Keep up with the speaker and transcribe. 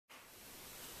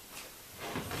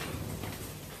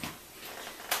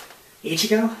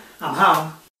Ichigo, I'm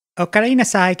home. おかえりな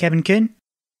さい、ケビン君。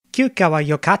休暇は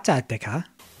良かったってか?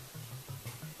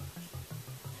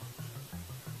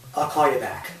 I'll call you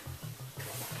back.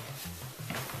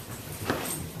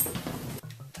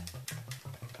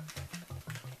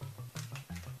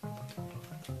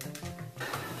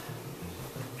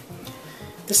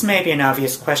 This may be an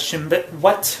obvious question, but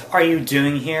what are you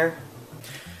doing here?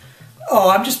 Oh,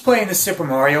 I'm just playing the Super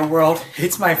Mario World.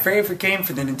 It's my favorite game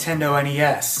for the Nintendo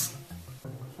NES.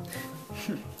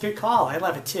 Good call, I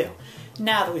love it too.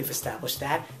 Now that we've established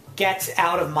that, get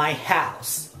out of my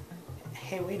house.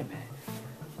 Hey, wait a minute.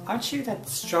 Aren't you that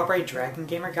Strawberry Dragon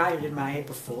Gamer guy who did my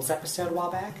April Fool's episode a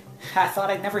while back? I thought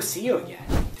I'd never see you again.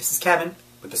 This is Kevin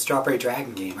with the Strawberry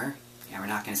Dragon Gamer. Yeah, we're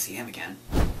not going to see him again.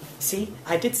 See,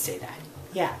 I did say that.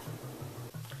 Yeah.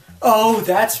 Oh,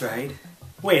 that's right.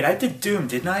 Wait, I did Doom,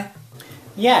 didn't I?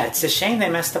 Yeah, it's a shame they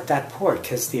messed up that port,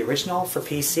 because the original for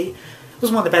PC was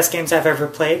one of the best games I've ever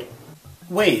played.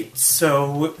 Wait,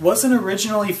 so it wasn't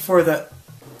originally for the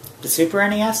Super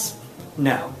NES?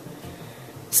 No.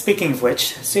 Speaking of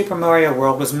which, Super Mario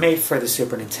World was made for the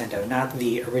Super Nintendo, not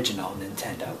the original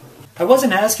Nintendo. I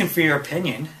wasn't asking for your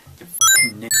opinion.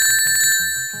 You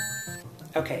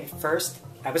Okay, first,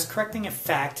 I was correcting a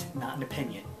fact, not an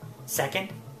opinion. Second,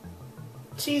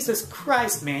 Jesus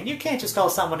Christ, man, you can't just call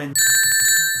someone a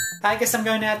I guess I'm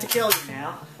going to have to kill you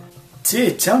now.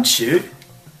 Dude, don't shoot.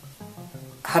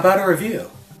 How about a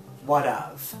review? What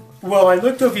of? Well, I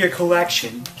looked over your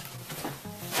collection.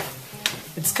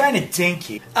 It's kind of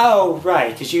dinky. Oh,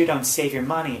 right, because you don't save your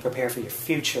money and prepare for your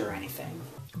future or anything.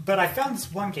 But I found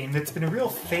this one game that's been a real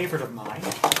favorite of mine.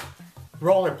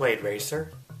 Rollerblade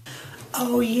Racer.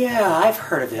 Oh yeah, I've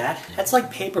heard of that. That's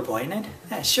like Paperboy, isn't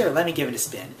it? Sure, let me give it a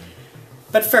spin.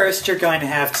 But first, you're going to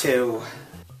have to...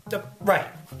 Right.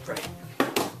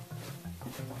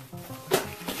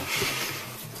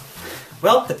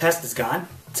 Well, the pest is gone.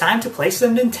 Time to play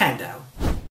some Nintendo.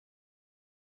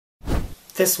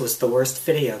 This was the worst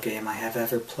video game I have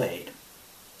ever played.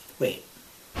 Wait.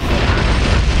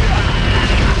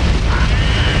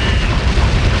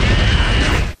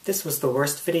 This was the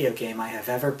worst video game I have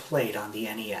ever played on the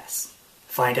NES.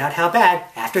 Find out how bad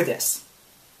after this.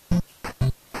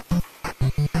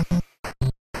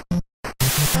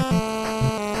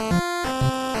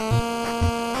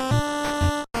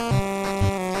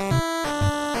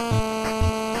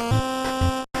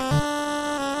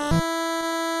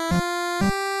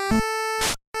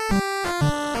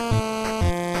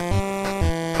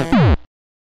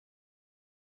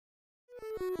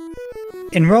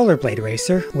 In Rollerblade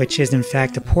Racer, which is in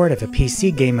fact a port of a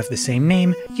PC game of the same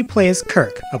name, you play as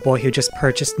Kirk, a boy who just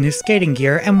purchased new skating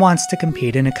gear and wants to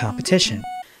compete in a competition.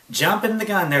 Jumping the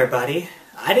gun there, buddy.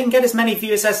 I didn't get as many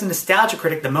views as a Nostalgia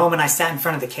Critic the moment I sat in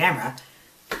front of the camera.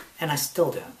 And I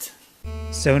still don't.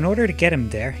 So in order to get him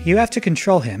there, you have to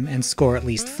control him and score at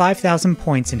least 5,000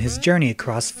 points in his journey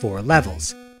across 4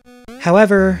 levels.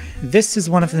 However, this is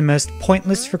one of the most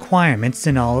pointless requirements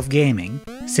in all of gaming,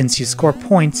 since you score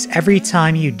points every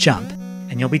time you jump,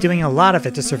 and you'll be doing a lot of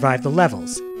it to survive the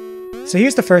levels. So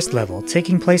here's the first level,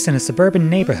 taking place in a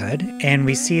suburban neighborhood, and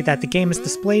we see that the game is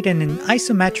displayed in an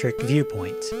isometric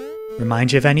viewpoint.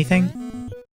 Remind you of anything?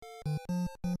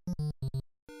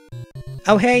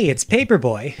 Oh hey, it's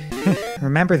Paperboy!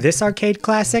 Remember this arcade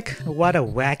classic? What a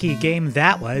wacky game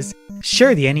that was!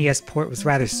 Sure, the NES port was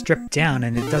rather stripped down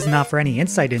and it doesn't offer any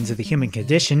insight into the human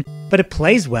condition, but it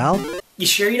plays well. You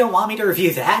sure you don't want me to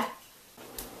review that?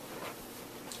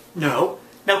 No.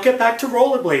 Now get back to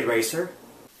Rollerblade Racer.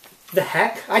 The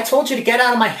heck? I told you to get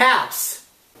out of my house!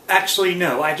 Actually,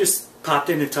 no, I just popped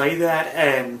in to tell you that,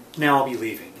 and now I'll be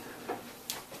leaving.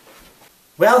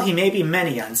 Well, he may be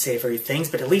many unsavory things,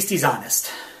 but at least he's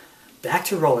honest. Back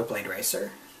to Rollerblade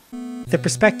Racer. The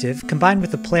perspective, combined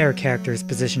with the player character's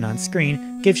position on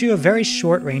screen, gives you a very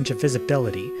short range of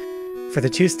visibility. For the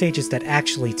 2 stages that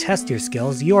actually test your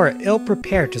skills, you are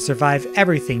ill-prepared to survive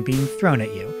everything being thrown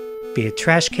at you, be it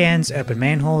trash cans, open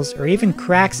manholes, or even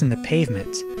cracks in the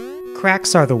pavement.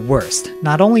 Cracks are the worst.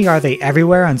 Not only are they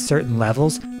everywhere on certain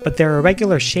levels, but their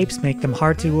irregular shapes make them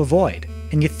hard to avoid.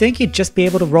 And you'd think you'd just be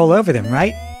able to roll over them,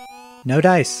 right? No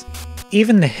dice.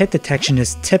 Even the hit detection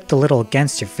is tipped a little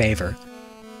against your favor.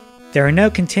 There are no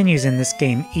continues in this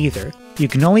game either. You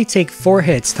can only take 4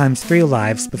 hits times 3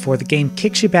 lives before the game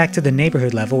kicks you back to the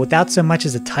neighborhood level without so much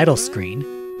as a title screen.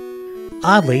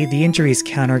 Oddly, the injuries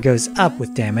counter goes up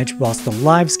with damage whilst the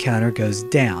lives counter goes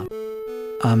down.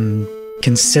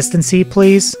 Consistency,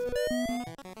 please?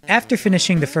 After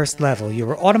finishing the first level, you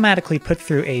are automatically put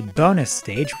through a bonus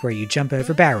stage where you jump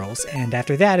over barrels, and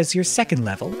after that is your second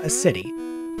level, a city.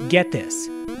 Get this.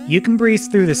 You can breeze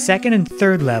through the second and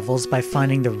third levels by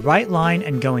finding the right line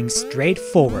and going straight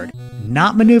forward,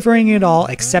 not maneuvering at all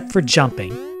except for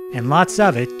jumping, and lots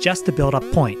of it just to build up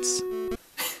points.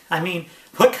 I mean,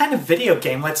 what kind of video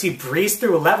game lets you breeze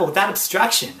through a level without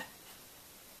obstruction?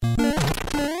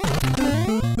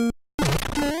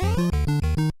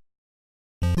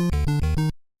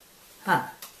 Huh.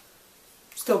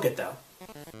 Still good though.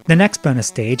 The next bonus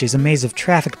stage is a maze of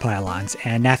traffic pylons,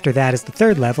 and after that is the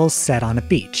third level set on a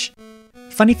beach.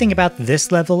 Funny thing about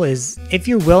this level is, if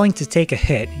you're willing to take a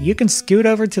hit, you can scoot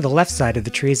over to the left side of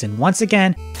the trees and once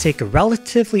again, take a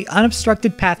relatively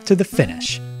unobstructed path to the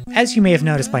finish. As you may have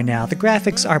noticed by now, the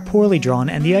graphics are poorly drawn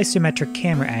and the isometric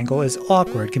camera angle is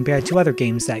awkward compared to other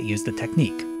games that use the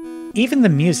technique. Even the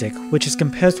music, which is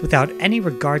composed without any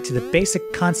regard to the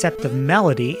basic concept of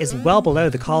melody, is well below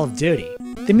the Call of Duty.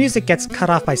 The music gets cut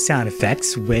off by sound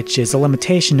effects, which is a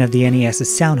limitation of the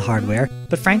NES's sound hardware,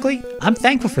 but frankly, I'm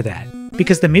thankful for that,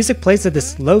 because the music plays at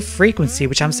this low frequency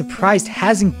which I'm surprised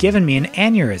hasn't given me an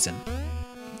aneurysm.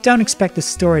 Don't expect the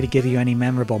story to give you any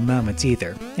memorable moments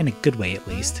either, in a good way at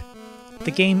least.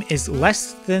 The game is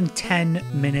less than 10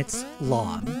 minutes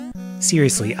long.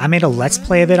 Seriously, I made a Let's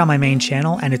Play of it on my main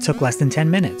channel and it took less than 10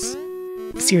 minutes.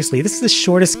 Seriously, this is the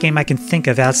shortest game I can think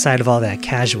of outside of all that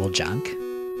casual junk.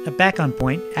 Back on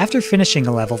point, after finishing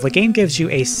a level, the game gives you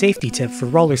a safety tip for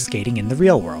roller skating in the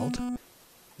real world.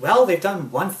 Well, they've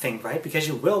done one thing right, because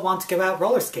you will want to go out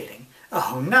roller skating.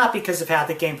 Oh, not because of how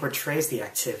the game portrays the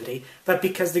activity, but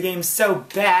because the game's so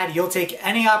bad you'll take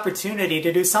any opportunity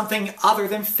to do something other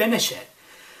than finish it.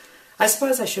 I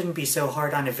suppose I shouldn't be so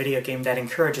hard on a video game that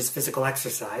encourages physical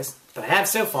exercise, but I have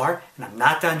so far, and I'm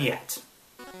not done yet.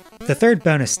 The third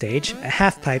bonus stage, a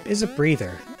half-pipe, is a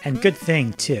breather, and good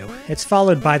thing too. It's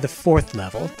followed by the fourth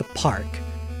level, the park.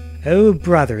 Oh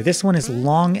brother, this one is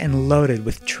long and loaded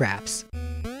with traps.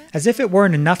 As if it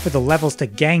weren't enough for the levels to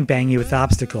gangbang you with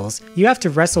obstacles, you have to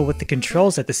wrestle with the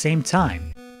controls at the same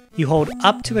time. You hold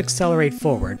up to accelerate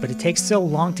forward, but it takes so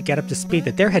long to get up to speed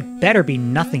that there had better be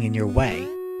nothing in your way.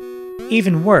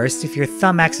 Even worse, if your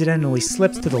thumb accidentally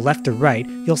slips to the left or right,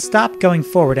 you'll stop going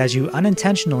forward as you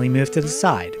unintentionally move to the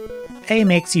side. A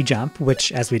makes you jump,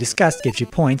 which, as we discussed, gives you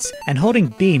points, and holding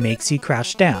B makes you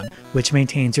crouch down, which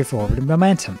maintains your forward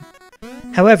momentum.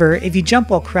 However, if you jump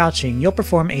while crouching, you'll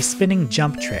perform a spinning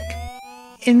jump trick.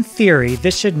 In theory,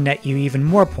 this should net you even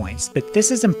more points, but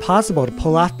this is impossible to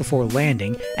pull off before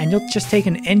landing, and you'll just take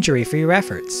an injury for your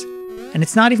efforts. And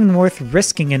it's not even worth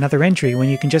risking another injury when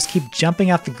you can just keep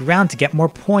jumping off the ground to get more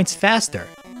points faster.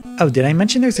 Oh, did I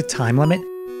mention there's a time limit?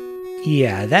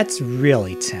 Yeah, that's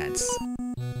really tense.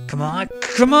 Come on,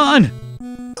 come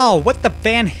on! Oh, what the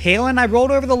Van Halen? I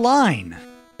rolled over the line!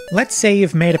 Let's say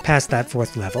you've made it past that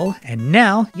fourth level, and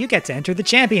now you get to enter the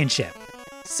championship.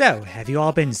 So, have you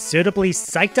all been suitably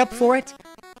psyched up for it?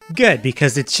 Good,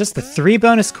 because it's just the 3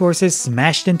 bonus courses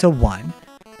smashed into one.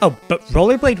 Oh, but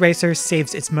Rollerblade Racer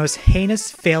saves its most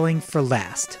heinous failing for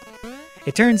last.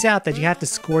 It turns out that you have to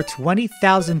score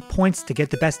 20,000 points to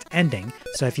get the best ending,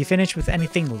 so if you finish with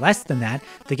anything less than that,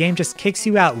 the game just kicks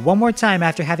you out one more time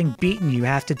after having beaten you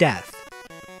half to death.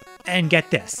 And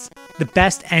get this, the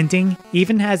best ending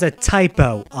even has a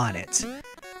typo on it.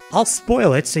 I'll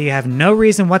spoil it so you have no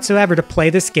reason whatsoever to play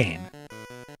this game.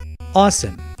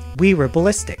 Awesome, we were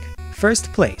ballistic.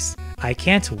 First place. I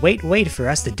can't wait for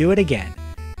us to do it again.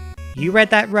 You read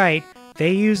that right,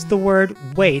 they used the word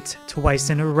wait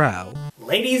twice in a row.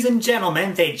 Ladies and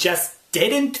gentlemen, they just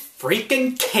didn't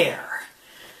freaking care.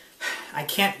 I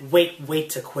can't wait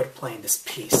to quit playing this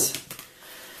piece.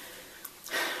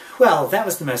 Well, that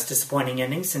was the most disappointing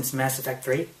ending since Mass Effect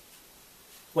 3.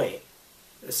 Wait,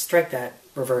 strike that,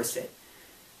 reverse it.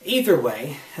 Either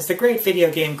way, as the great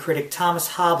video game critic Thomas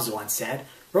Hobbes once said,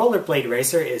 Rollerblade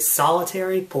Racer is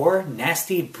solitary, poor,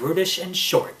 nasty, brutish, and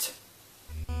short.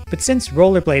 But since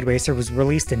Rollerblade Racer was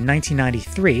released in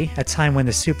 1993, a time when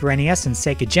the Super NES and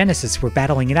Sega Genesis were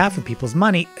battling it out for people's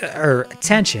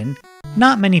attention,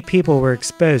 not many people were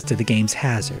exposed to the game's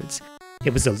hazards.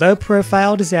 It was a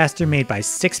low-profile disaster made by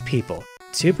 6 people,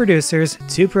 2 producers,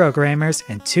 2 programmers,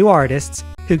 and 2 artists,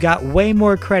 who got way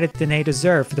more credit than they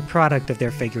deserve for the product of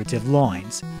their figurative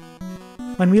loins.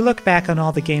 When we look back on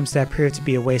all the games that proved to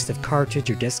be a waste of cartridge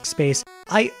or disk space,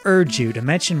 I urge you to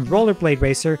mention Rollerblade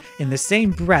Racer in the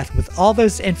same breath with all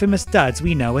those infamous duds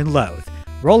we know and loathe.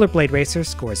 Rollerblade Racer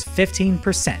scores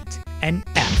 15%, an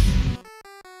F.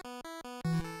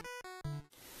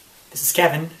 This is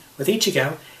Kevin with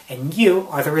Ichigo, and you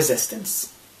are the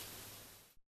Resistance.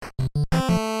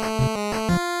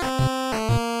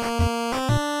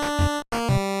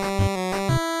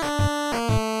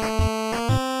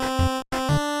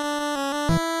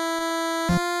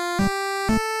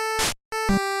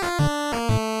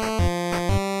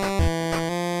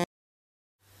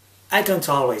 I don't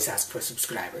always ask for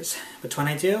subscribers, but when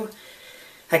I do,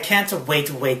 I can't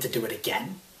wait to do it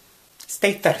again.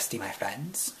 Stay thirsty, my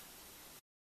friends.